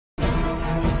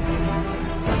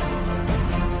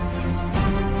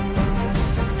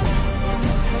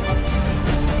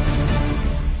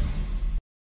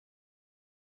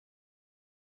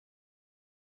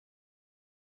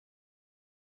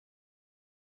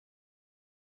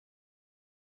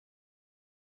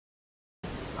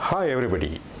Hi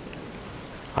everybody,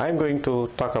 I am going to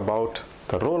talk about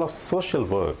the role of social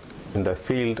work in the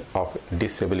field of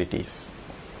disabilities.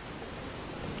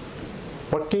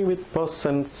 Working with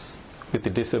persons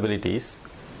with disabilities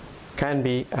can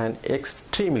be an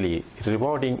extremely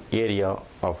rewarding area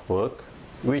of work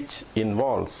which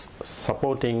involves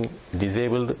supporting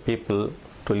disabled people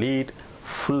to lead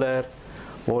fuller,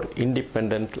 more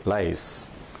independent lives,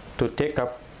 to take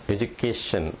up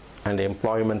education and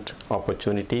employment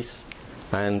opportunities,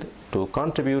 and to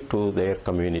contribute to their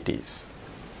communities.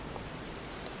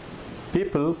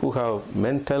 People who have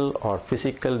mental or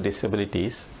physical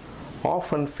disabilities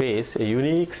often face a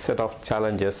unique set of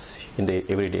challenges in their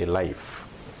everyday life.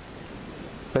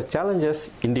 The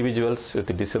challenges individuals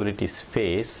with disabilities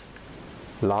face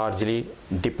largely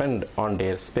depend on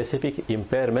their specific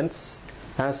impairments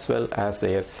as well as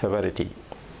their severity.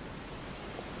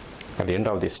 At the end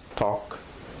of this talk,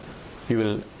 you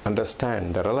will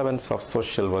understand the relevance of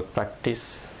social work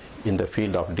practice in the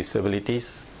field of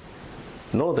disabilities,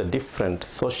 know the different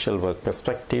social work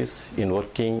perspectives in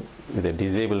working with the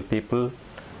disabled people,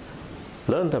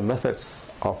 learn the methods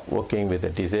of working with the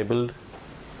disabled,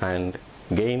 and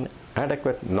gain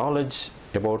adequate knowledge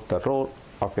about the role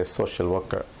of a social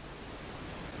worker.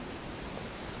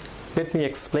 Let me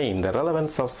explain the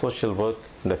relevance of social work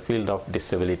in the field of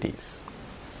disabilities.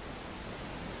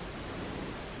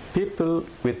 People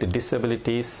with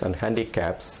disabilities and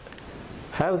handicaps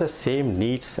have the same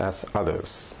needs as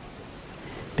others.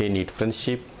 They need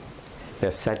friendship,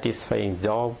 a satisfying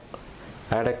job,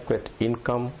 adequate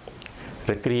income,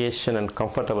 recreation and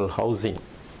comfortable housing.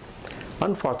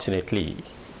 Unfortunately,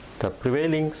 the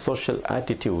prevailing social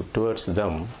attitude towards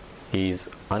them is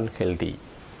unhealthy.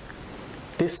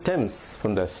 This stems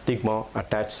from the stigma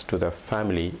attached to the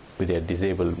family with a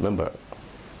disabled member.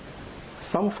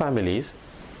 Some families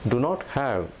do not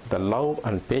have the love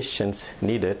and patience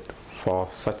needed for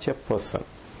such a person.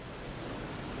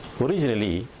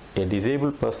 Originally, a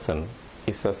disabled person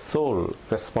is the sole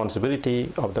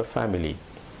responsibility of the family.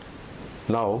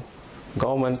 Now,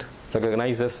 government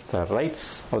recognizes the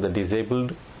rights of the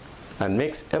disabled and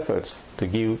makes efforts to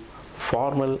give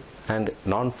formal and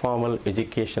non-formal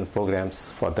education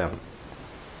programs for them.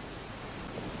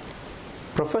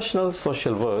 Professional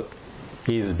social work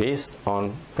is based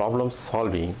on problem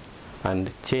solving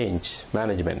and change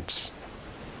management.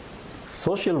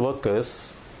 Social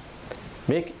workers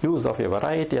make use of a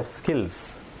variety of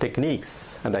skills,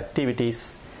 techniques, and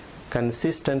activities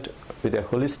consistent with a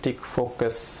holistic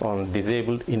focus on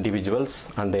disabled individuals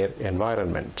and their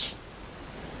environment.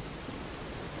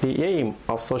 The aim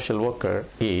of social worker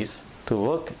is to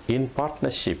work in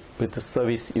partnership with the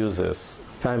service users,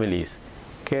 families,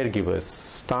 caregivers,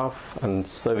 staff, and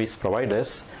service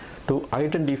providers to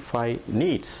identify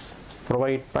needs,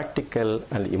 provide practical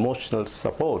and emotional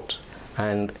support,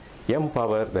 and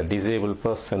empower the disabled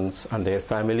persons and their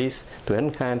families to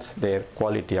enhance their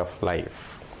quality of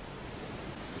life.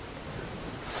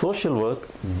 Social work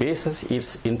bases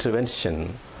its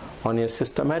intervention on a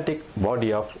systematic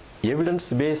body of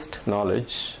evidence-based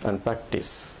knowledge and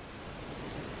practice.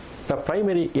 The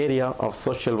primary area of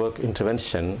social work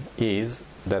intervention is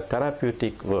the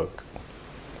therapeutic work.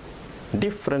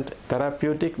 Different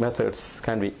therapeutic methods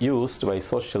can be used by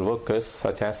social workers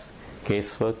such as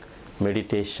casework,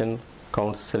 meditation,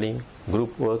 counseling,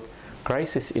 group work,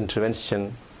 crisis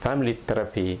intervention, family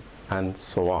therapy, and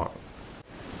so on.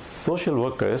 Social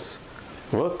workers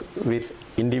work with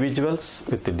individuals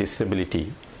with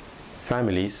disability,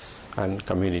 families, and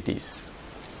communities.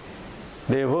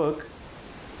 Their work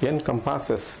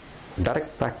encompasses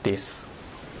direct practice,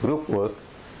 group work,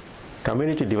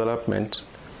 community development,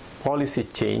 policy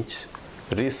change,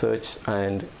 research,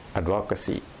 and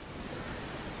advocacy.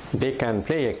 They can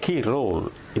play a key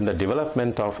role in the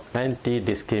development of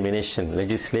anti-discrimination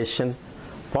legislation,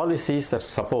 policies that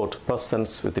support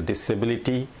persons with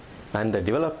disability, and the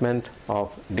development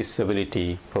of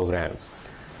disability programs.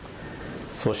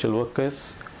 Social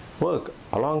workers work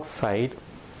alongside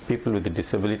people with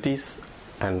disabilities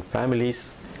and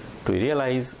families to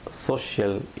realize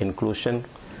social inclusion,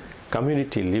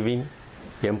 community living,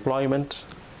 employment,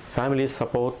 family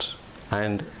support,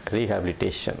 and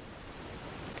rehabilitation.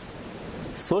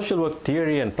 Social work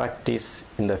theory and practice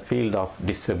in the field of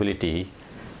disability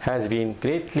has been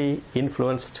greatly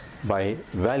influenced by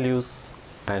values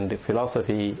and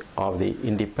philosophy of the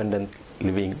independent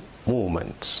living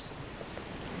movement.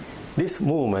 This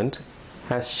movement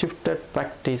has shifted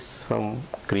practice from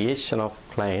creation of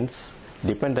clients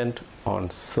dependent on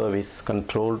service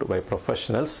controlled by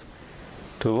professionals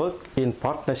to work in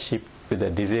partnership with the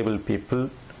disabled people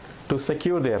to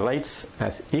secure their rights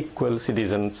as equal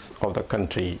citizens of the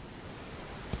country.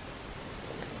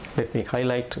 Let me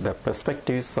highlight the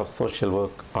perspectives of social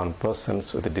work on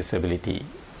persons with a disability.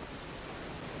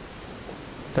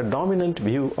 The dominant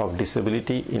view of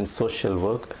disability in social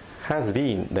work has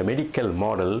been the medical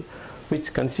model,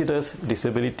 which considers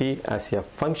disability as a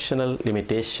functional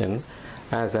limitation,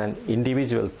 as an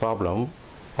individual problem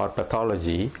or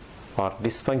pathology or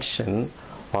dysfunction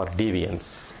or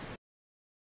deviance.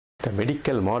 The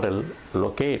medical model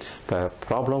locates the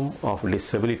problem of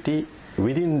disability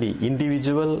within the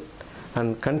individual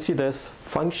and considers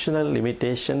functional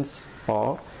limitations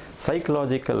or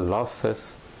psychological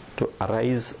losses to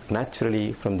arise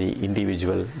naturally from the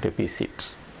individual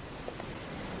deficit.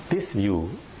 This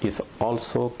view is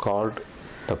also called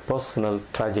the personal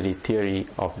tragedy theory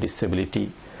of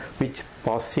disability, which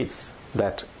posits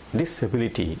that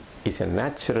disability is a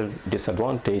natural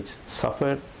disadvantage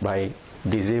suffered by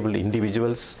disabled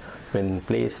individuals when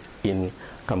placed in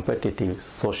competitive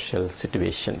social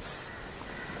situations.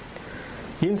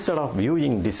 Instead of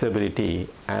viewing disability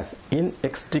as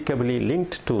inextricably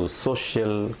linked to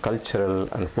social, cultural,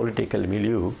 and political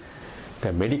milieu,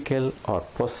 the medical or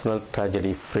personal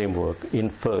tragedy framework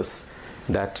infers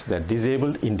that the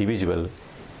disabled individual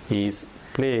is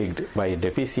plagued by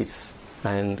deficits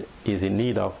and is in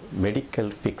need of medical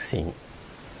fixing.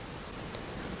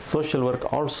 Social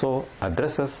work also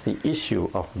addresses the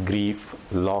issue of grief,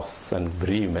 loss, and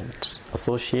bereavement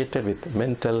associated with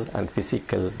mental and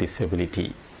physical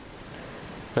disability.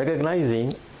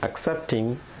 Recognizing,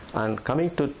 accepting, and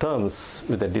coming to terms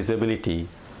with the disability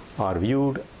are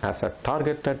viewed as a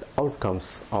targeted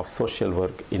outcomes of social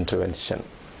work intervention.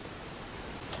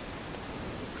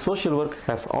 Social work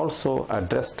has also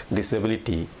addressed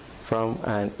disability from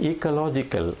an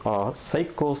ecological or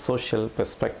psychosocial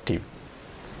perspective.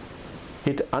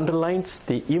 It underlines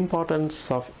the importance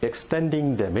of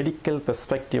extending the medical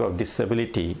perspective of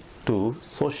disability to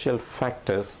social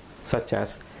factors such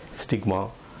as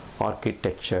stigma,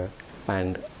 architecture,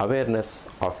 and awareness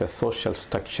of a social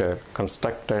structure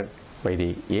constructed by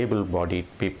the able-bodied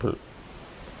people.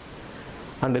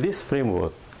 Under this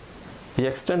framework, the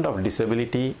extent of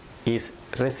disability is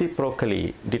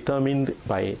reciprocally determined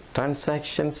by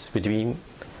transactions between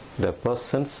the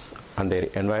persons and their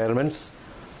environments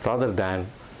rather than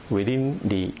within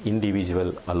the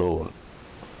individual alone.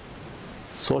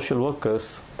 Social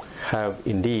workers have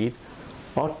indeed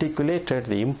articulated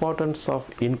the importance of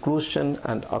inclusion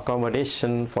and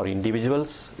accommodation for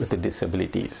individuals with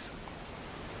disabilities.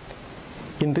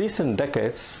 In recent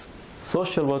decades,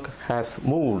 social work has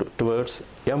moved towards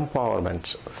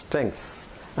empowerment, strengths,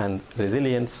 and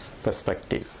resilience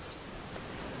perspectives.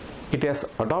 It has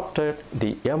adopted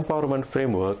the empowerment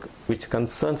framework, which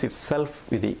concerns itself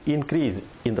with the increase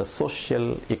in the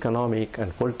social, economic,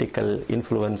 and political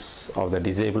influence of the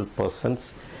disabled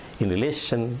persons in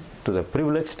relation to the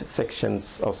privileged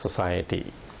sections of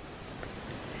society.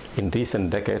 In recent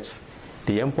decades,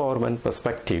 the empowerment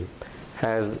perspective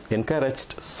has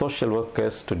encouraged social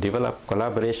workers to develop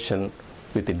collaboration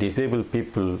with the disabled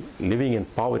people living in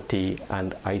poverty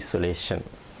and isolation.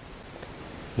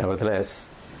 Nevertheless,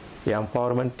 the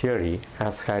empowerment theory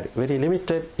has had very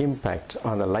limited impact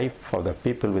on the life of the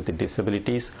people with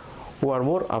disabilities who are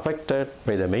more affected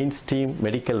by the mainstream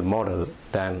medical model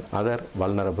than other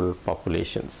vulnerable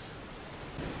populations.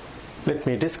 Let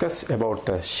me discuss about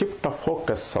the shift of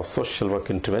focus of social work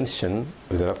intervention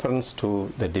with reference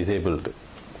to the disabled.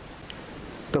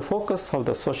 The focus of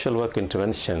the social work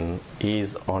intervention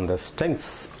is on the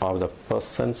strengths of the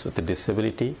persons with a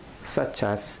disability, such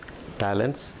as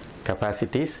talents,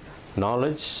 capacities,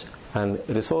 knowledge, and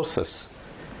resources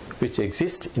which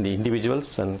exist in the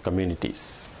individuals and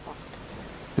communities.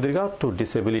 With regard to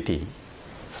disability,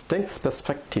 strengths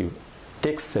perspective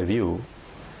takes a view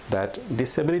that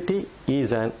disability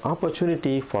is an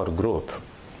opportunity for growth.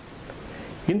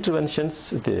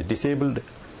 Interventions with the disabled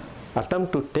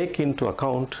attempt to take into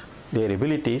account their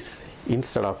abilities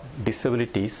instead of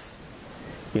disabilities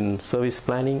in service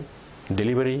planning,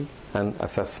 delivery, and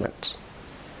assessment.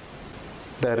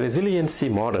 The resiliency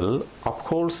model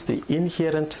upholds the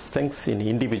inherent strengths in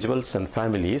individuals and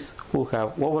families who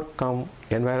have overcome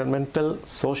environmental,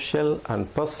 social,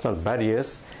 and personal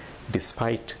barriers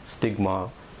despite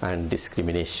stigma and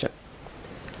discrimination.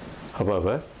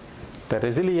 However, the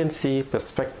resiliency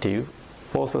perspective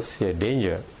poses a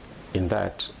danger in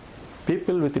that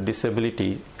people with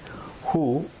disability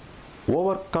who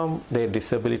overcome their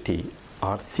disability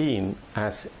are seen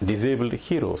as disabled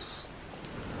heroes.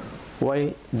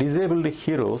 While disabled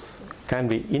heroes can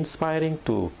be inspiring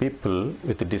to people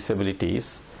with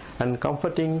disabilities and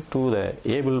comforting to the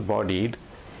able-bodied,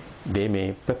 they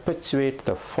may perpetuate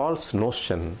the false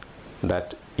notion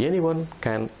that anyone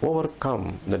can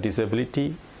overcome the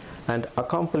disability and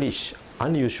accomplish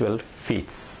unusual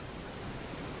feats.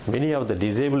 Many of the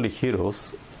disabled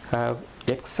heroes have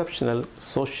exceptional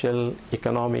social,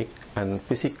 economic, and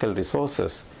physical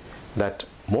resources that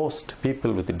most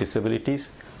people with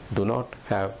disabilities do not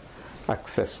have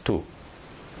access to.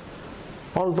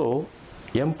 Although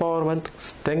empowerment,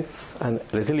 strengths, and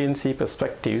resiliency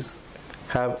perspectives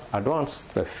have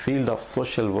advanced the field of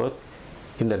social work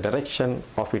in the direction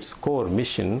of its core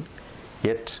mission,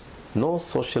 yet no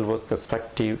social work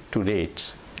perspective to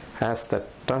date has the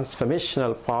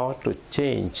transformational power to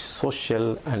change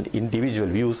social and individual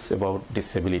views about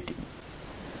disability.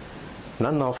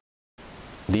 None of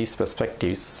these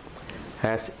perspectives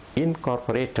has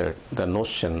incorporated the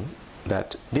notion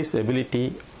that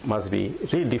disability must be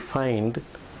redefined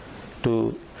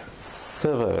to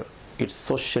sever its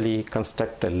socially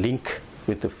constructed link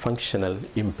with the functional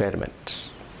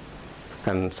impairment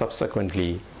and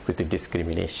subsequently with the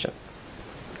discrimination.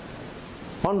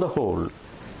 On the whole,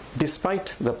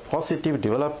 despite the positive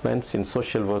developments in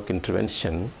social work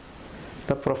intervention,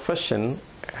 the profession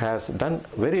has done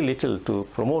very little to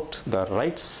promote the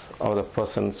rights of the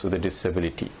persons with a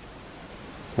disability.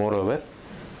 Moreover,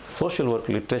 social work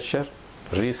literature,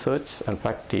 research, and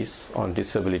practice on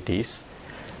disabilities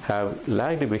have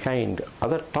lagged behind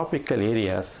other topical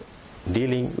areas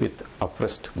dealing with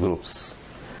oppressed groups.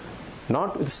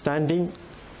 Notwithstanding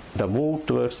the move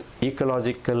towards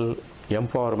ecological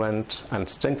empowerment and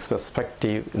strength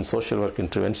perspective in social work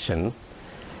intervention,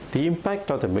 the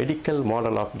impact of the medical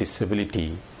model of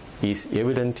disability is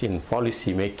evident in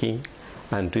policy making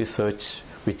and research,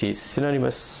 which is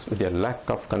synonymous with the lack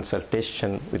of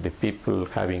consultation with the people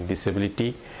having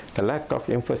disability, the lack of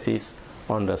emphasis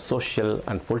on the social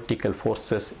and political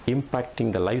forces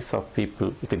impacting the lives of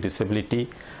people with a disability,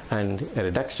 and a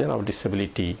reduction of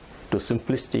disability to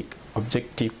simplistic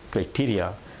objective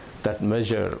criteria that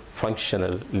measure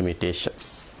functional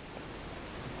limitations.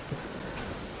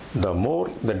 The more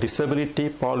the disability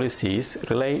policies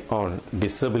rely on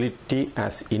disability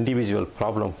as individual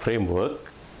problem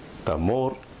framework, the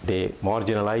more they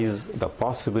marginalize the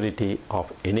possibility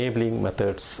of enabling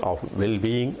methods of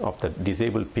well-being of the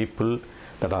disabled people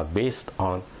that are based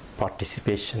on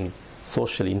participation,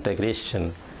 social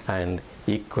integration, and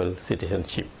equal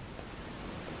citizenship.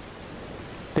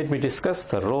 Let me discuss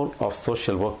the role of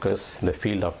social workers in the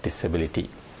field of disability.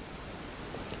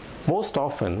 Most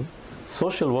often,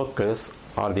 social workers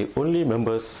are the only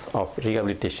members of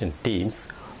rehabilitation teams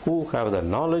who have the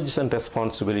knowledge and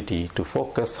responsibility to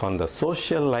focus on the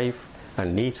social life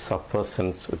and needs of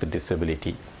persons with a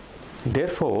disability.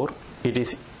 Therefore, it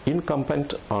is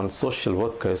incumbent on social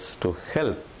workers to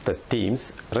help the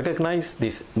teams recognize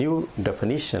this new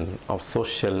definition of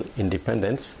social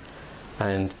independence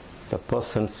and the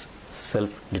person's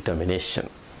self-determination.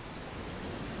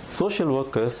 Social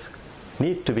workers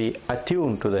need to be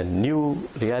attuned to the new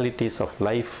realities of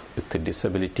life with a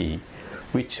disability,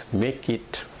 which make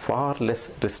it far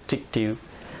less restrictive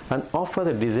and offer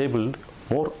the disabled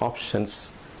more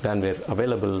options than were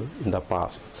available in the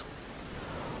past.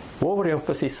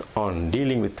 Overemphasis on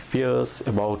dealing with fears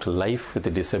about life with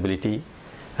a disability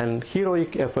and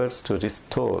heroic efforts to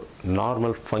restore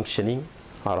normal functioning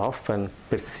are often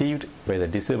perceived by the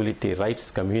disability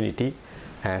rights community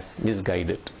as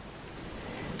misguided.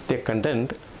 They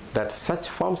contend that such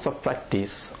forms of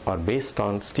practice are based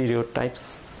on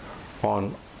stereotypes,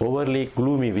 on overly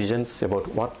gloomy visions about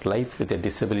what life with a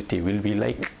disability will be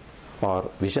like, or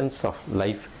visions of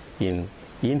life in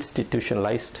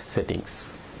institutionalized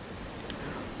settings.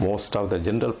 Most of the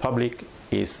general public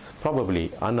is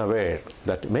probably unaware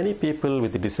that many people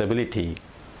with a disability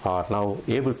are now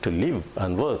able to live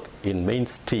and work in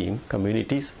mainstream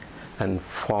communities and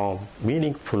form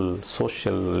meaningful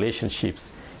social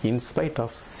relationships in spite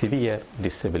of severe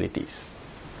disabilities.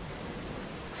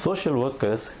 Social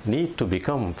workers need to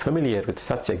become familiar with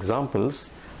such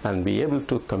examples and be able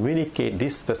to communicate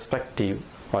this perspective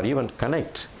or even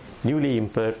connect newly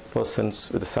impaired persons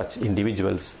with such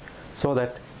individuals so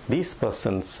that these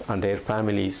persons and their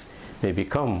families may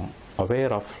become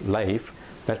aware of life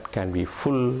that can be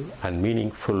full and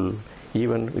meaningful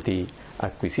even with the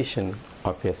acquisition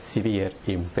of a severe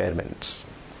impairment.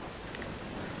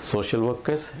 Social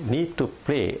workers need to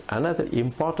play another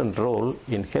important role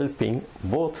in helping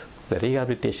both the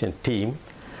rehabilitation team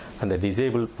and the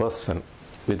disabled person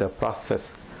with the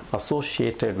process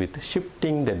associated with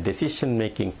shifting the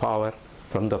decision-making power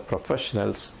from the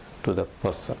professionals to the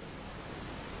person.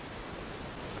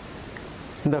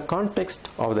 In the context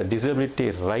of the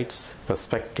disability rights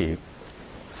perspective,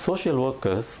 social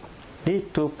workers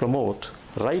need to promote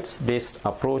rights-based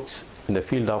approach in the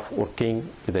field of working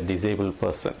with the disabled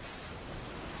persons.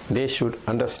 They should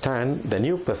understand the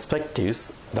new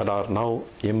perspectives that are now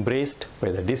embraced by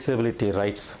the disability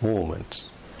rights movement.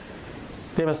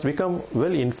 They must become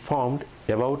well informed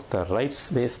about the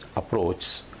rights-based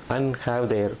approach and have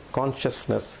their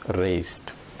consciousness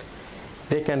raised.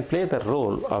 They can play the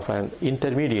role of an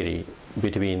intermediary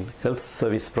between health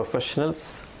service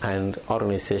professionals and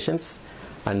organizations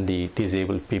and the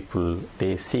disabled people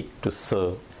they seek to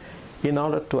serve in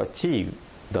order to achieve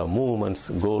the movement's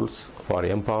goals for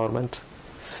empowerment,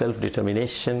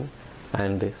 self-determination,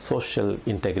 and social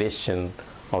integration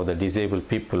of the disabled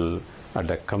people at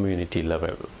the community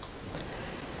level.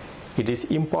 It is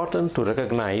important to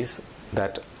recognize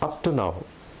that up to now,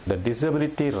 the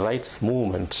disability rights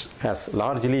movement has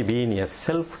largely been a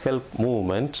self-help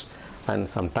movement, and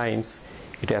sometimes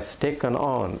it has taken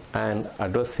on an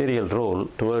adversarial role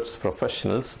towards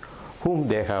professionals whom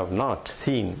they have not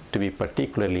seen to be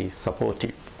particularly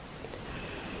supportive.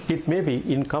 It may be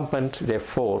incumbent,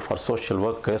 therefore, for social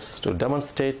workers to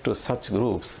demonstrate to such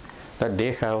groups that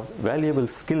they have valuable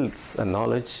skills and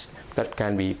knowledge that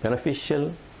can be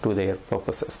beneficial to their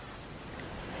purposes.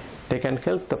 They can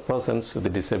help the persons with a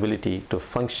disability to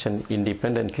function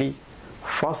independently,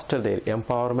 foster their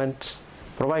empowerment,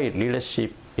 provide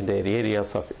leadership in their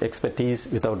areas of expertise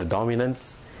without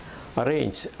dominance,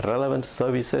 arrange relevant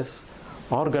services,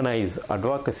 organize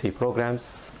advocacy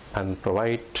programs, and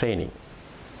provide training.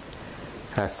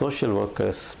 As social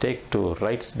workers take to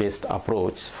rights-based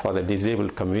approach for the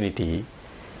disabled community,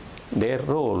 their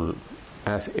role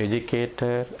as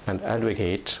educator and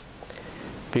advocate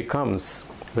becomes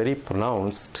very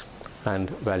pronounced and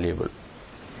valuable.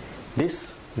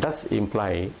 This does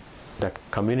imply that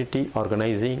community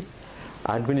organizing,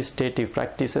 administrative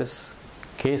practices,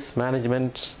 case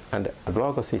management, and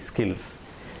advocacy skills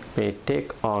may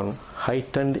take on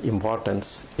heightened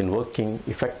importance in working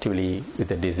effectively with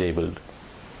the disabled.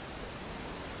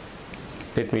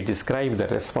 Let me describe the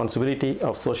responsibility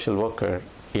of social worker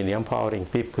in empowering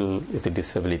people with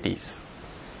disabilities.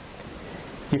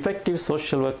 Effective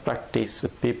social work practice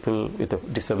with people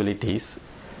with disabilities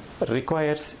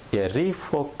requires a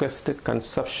refocused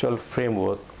conceptual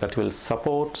framework that will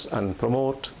support and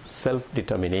promote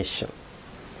self-determination.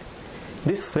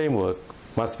 This framework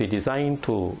must be designed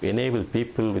to enable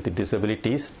people with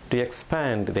disabilities to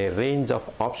expand their range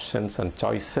of options and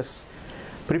choices,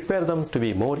 prepare them to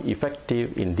be more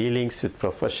effective in dealings with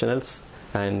professionals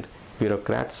and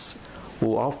bureaucrats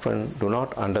who often do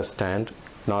not understand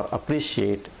nor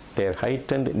appreciate their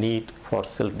heightened need for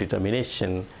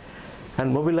self-determination,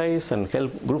 and mobilize and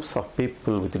help groups of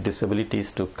people with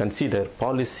disabilities to consider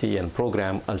policy and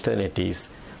program alternatives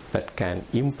that can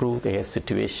improve their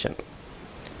situation.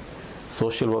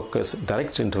 Social workers'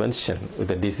 direct intervention with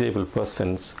the disabled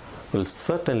persons will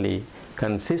certainly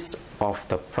consist of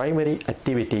the primary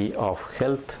activity of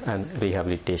health and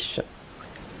rehabilitation.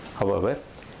 However,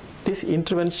 this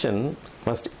intervention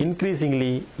must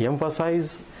increasingly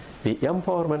emphasize the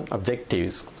empowerment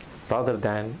objectives rather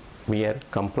than mere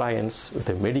compliance with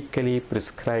the medically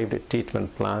prescribed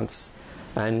treatment plans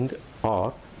and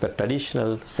or the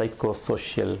traditional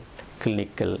psychosocial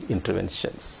clinical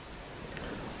interventions.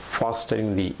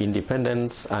 Fostering the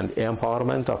independence and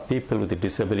empowerment of people with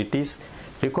disabilities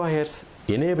requires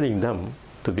enabling them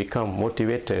to become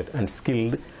motivated and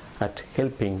skilled at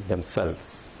helping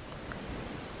themselves.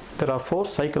 There are 4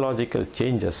 psychological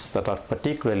changes that are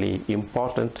particularly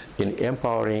important in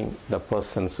empowering the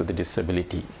persons with a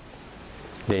disability.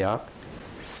 They are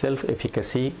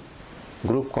self-efficacy,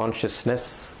 group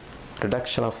consciousness,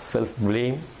 reduction of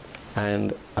self-blame,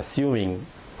 and assuming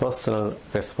personal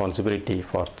responsibility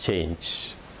for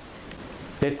change.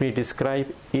 Let me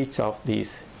describe each of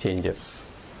these changes.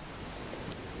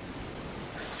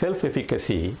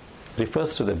 Self-efficacy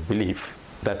refers to the belief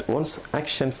that one's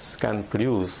actions can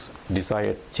produce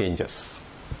desired changes.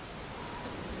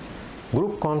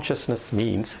 Group consciousness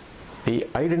means the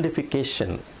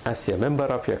identification as a member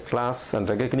of a class and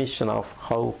recognition of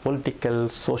how political,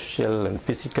 social, and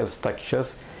physical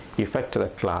structures affect the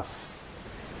class.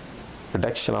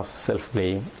 Reduction of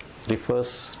self-blame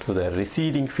refers to the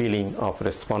receding feeling of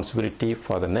responsibility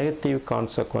for the negative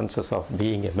consequences of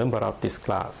being a member of this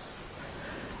class.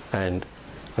 And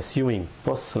assuming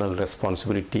personal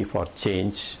responsibility for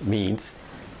change means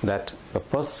that the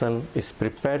person is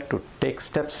prepared to take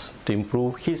steps to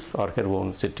improve his or her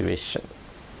own situation.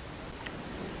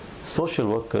 Social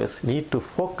workers need to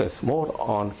focus more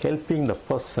on helping the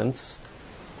persons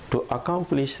to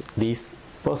accomplish these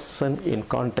person in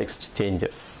context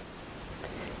changes.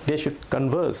 They should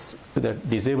converse with the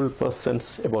disabled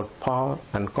persons about power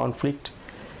and conflict,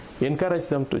 encourage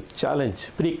them to challenge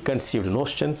preconceived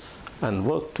notions and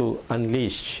work to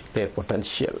unleash their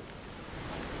potential.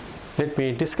 Let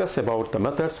me discuss about the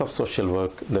methods of social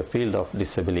work in the field of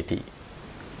disability.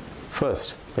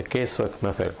 First, the casework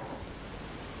method.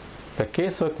 The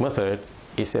casework method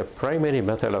is a primary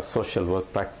method of social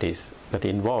work practice that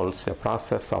involves a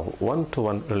process of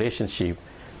one-to-one relationship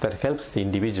that helps the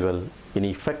individual in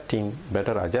effecting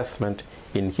better adjustment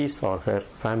in his or her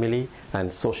family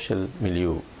and social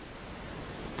milieu.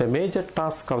 The major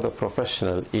task of the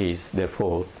professional is,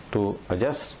 therefore, to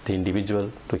adjust the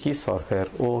individual to his or her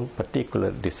own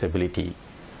particular disability.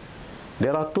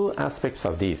 There are two aspects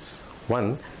of this.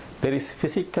 One, there is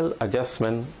physical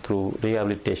adjustment through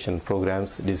rehabilitation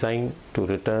programs designed to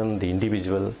return the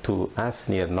individual to as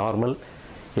near normal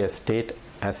a state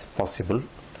as possible.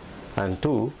 And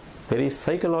two, there is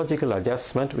psychological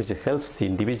adjustment which helps the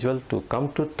individual to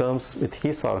come to terms with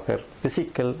his or her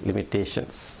physical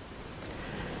limitations.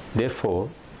 Therefore,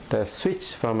 the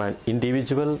switch from an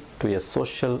individual to a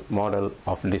social model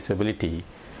of disability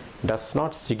does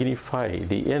not signify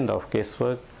the end of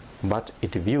casework, but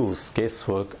it views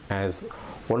casework as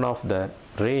one of the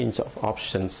range of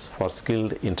options for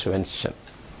skilled intervention.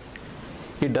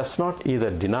 It does not either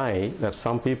deny that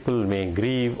some people may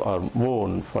grieve or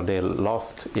mourn for their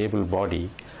lost able body,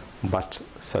 but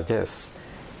suggests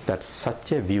that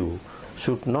such a view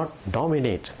should not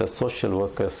dominate the social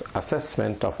worker's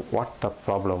assessment of what the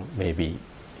problem may be.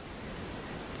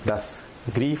 Thus,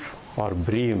 grief or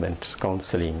bereavement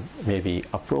counseling may be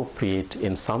appropriate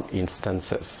in some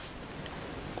instances.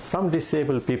 Some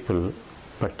disabled people,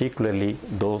 particularly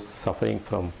those suffering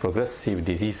from progressive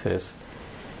diseases,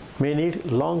 may need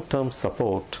long-term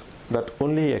support that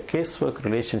only a casework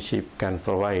relationship can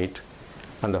provide,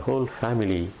 and the whole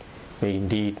family may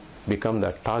indeed become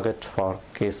the target for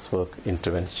casework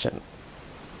intervention.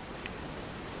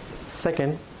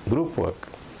 Second, group work.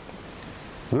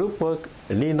 Group work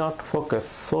need not focus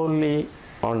solely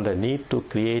on the need to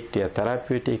create a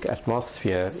therapeutic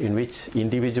atmosphere in which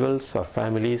individuals or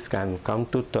families can come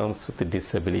to terms with the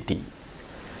disability.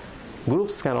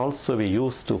 Groups can also be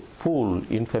used to pool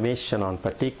information on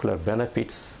particular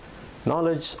benefits,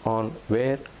 knowledge on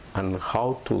where and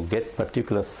how to get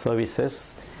particular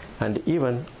services, and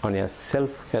even on a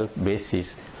self-help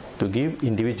basis to give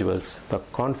individuals the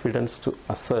confidence to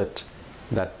assert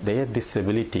that their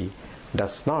disability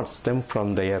does not stem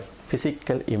from their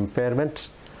physical impairment,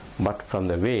 but from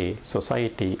the way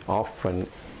society often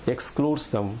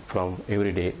excludes them from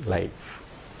everyday life.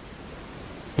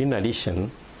 In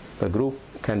addition, the group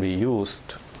can be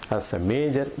used as a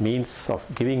major means of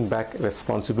giving back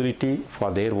responsibility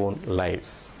for their own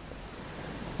lives.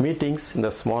 Meetings in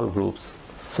the small groups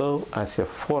serve as a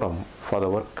forum for the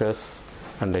workers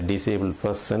and the disabled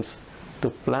persons to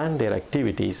plan their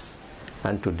activities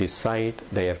and to decide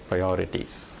their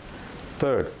priorities.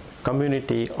 Third,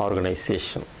 community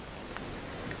organization.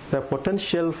 The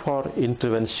potential for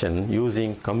intervention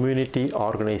using community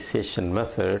organization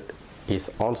method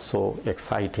is also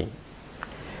exciting.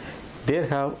 There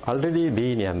have already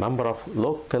been a number of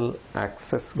local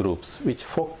access groups which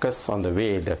focus on the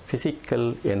way the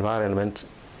physical environment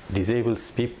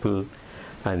disables people,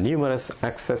 and numerous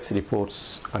access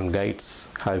reports and guides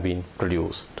have been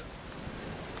produced.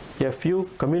 A few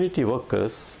community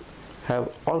workers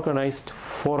have organized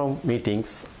forum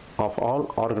meetings of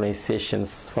all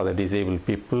organizations for the disabled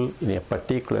people in a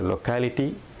particular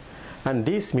locality, and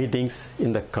these meetings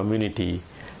in the community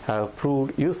have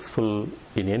proved useful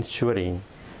in ensuring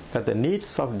that the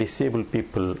needs of disabled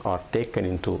people are taken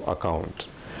into account.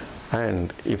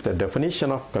 And if the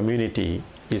definition of community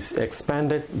is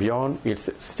expanded beyond its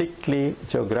strictly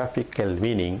geographical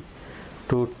meaning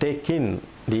to take in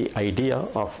the idea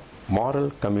of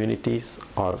moral communities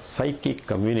or psychic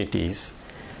communities,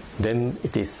 then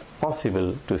it is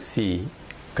possible to see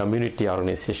community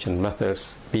organization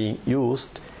methods being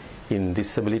used in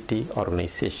disability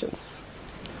organizations.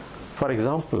 For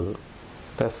example,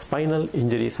 the Spinal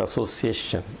Injuries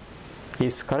Association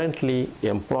is currently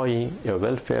employing a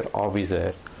welfare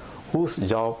officer whose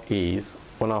job is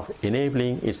one of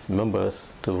enabling its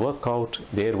members to work out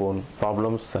their own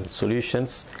problems and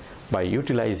solutions by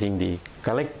utilizing the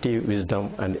collective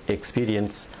wisdom and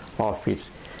experience of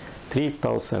its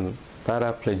 3,000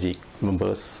 paraplegic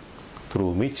members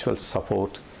through mutual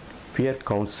support, peer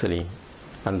counseling,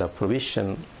 and the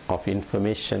provision of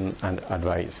information and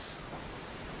advice.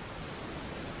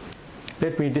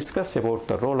 Let me discuss about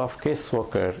the role of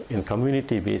caseworker in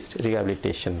community-based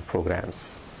rehabilitation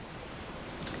programs.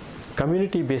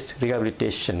 Community-based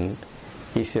rehabilitation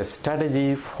is a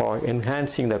strategy for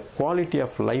enhancing the quality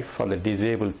of life for the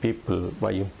disabled people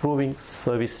by improving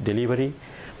service delivery,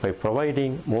 by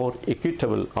providing more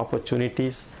equitable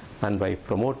opportunities, and by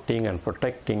promoting and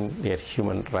protecting their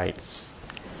human rights.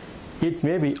 It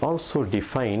may be also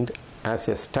defined as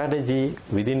a strategy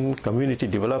within community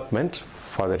development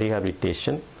for the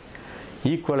rehabilitation,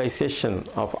 equalization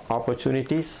of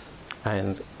opportunities,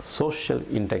 and social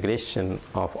integration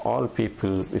of all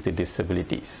people with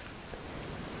disabilities.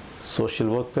 Social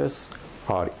workers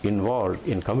are involved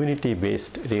in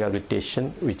community-based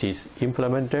rehabilitation, which is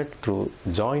implemented through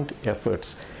joint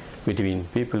efforts between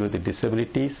people with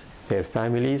disabilities, their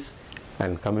families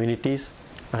and communities,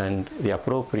 and the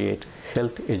appropriate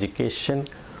health, education,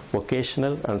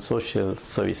 vocational and social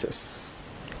services.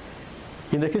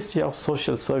 In the history of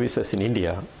social services in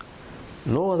India,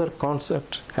 no other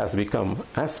concept has become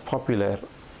as popular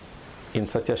in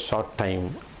such a short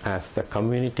time as the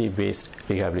community-based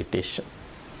rehabilitation.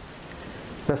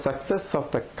 The success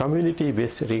of the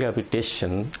community-based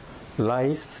rehabilitation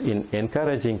lies in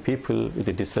encouraging people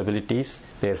with disabilities,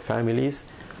 their families,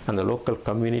 and the local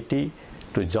community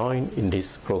to join in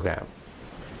this program.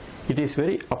 It is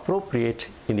very appropriate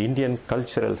in the Indian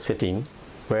cultural setting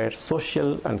where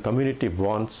social and community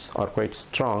bonds are quite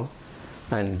strong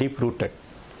and deep-rooted.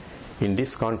 In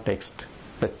this context,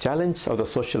 the challenge of the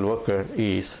social worker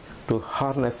is to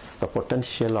harness the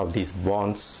potential of these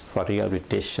bonds for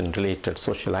rehabilitation-related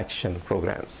social action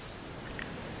programs.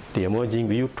 The emerging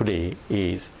view today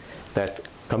is that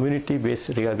community-based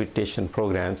rehabilitation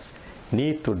programs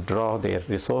need to draw their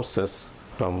resources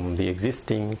from the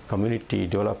existing community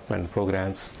development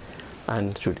programs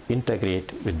and should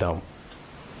integrate with them.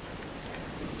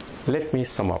 Let me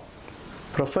sum up.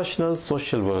 Professional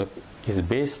social work is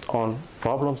based on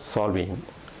problem solving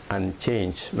and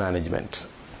change management.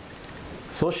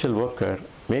 Social worker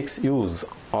makes use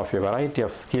of a variety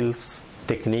of skills,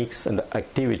 techniques, and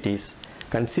activities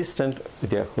consistent with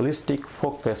their holistic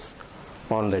focus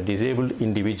on the disabled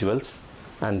individuals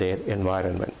and their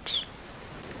environment.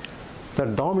 The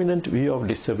dominant view of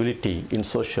disability in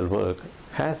social work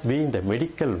has been the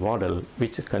medical model,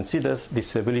 which considers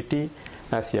disability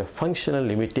as a functional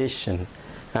limitation,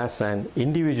 as an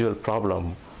individual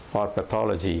problem or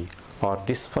pathology or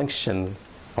dysfunction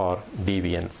or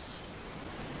deviance.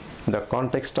 In the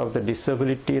context of the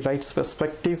disability rights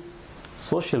perspective,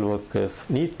 social workers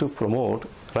need to promote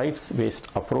rights-based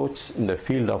approach in the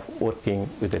field of working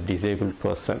with the disabled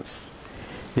persons.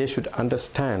 They should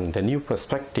understand the new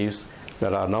perspectives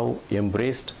that are now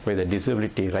embraced by the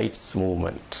disability rights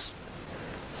movement.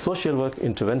 Social work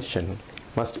intervention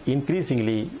must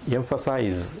increasingly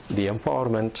emphasize the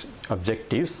empowerment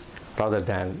objectives rather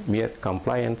than mere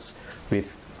compliance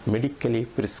with medically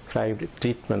prescribed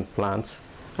treatment plans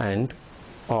and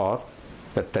or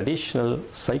the traditional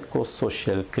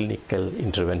psychosocial clinical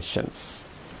interventions.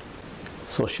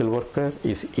 Social worker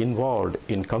is involved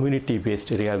in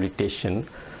community-based rehabilitation,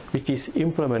 which is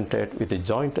implemented with the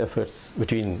joint efforts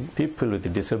between people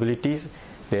with disabilities,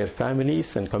 their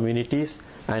families and communities,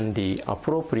 and the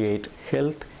appropriate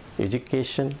health,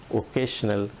 education,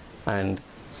 vocational, and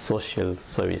social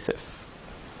services.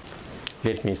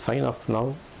 Let me sign off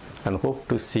now and hope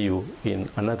to see you in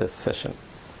another session.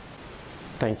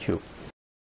 Thank you.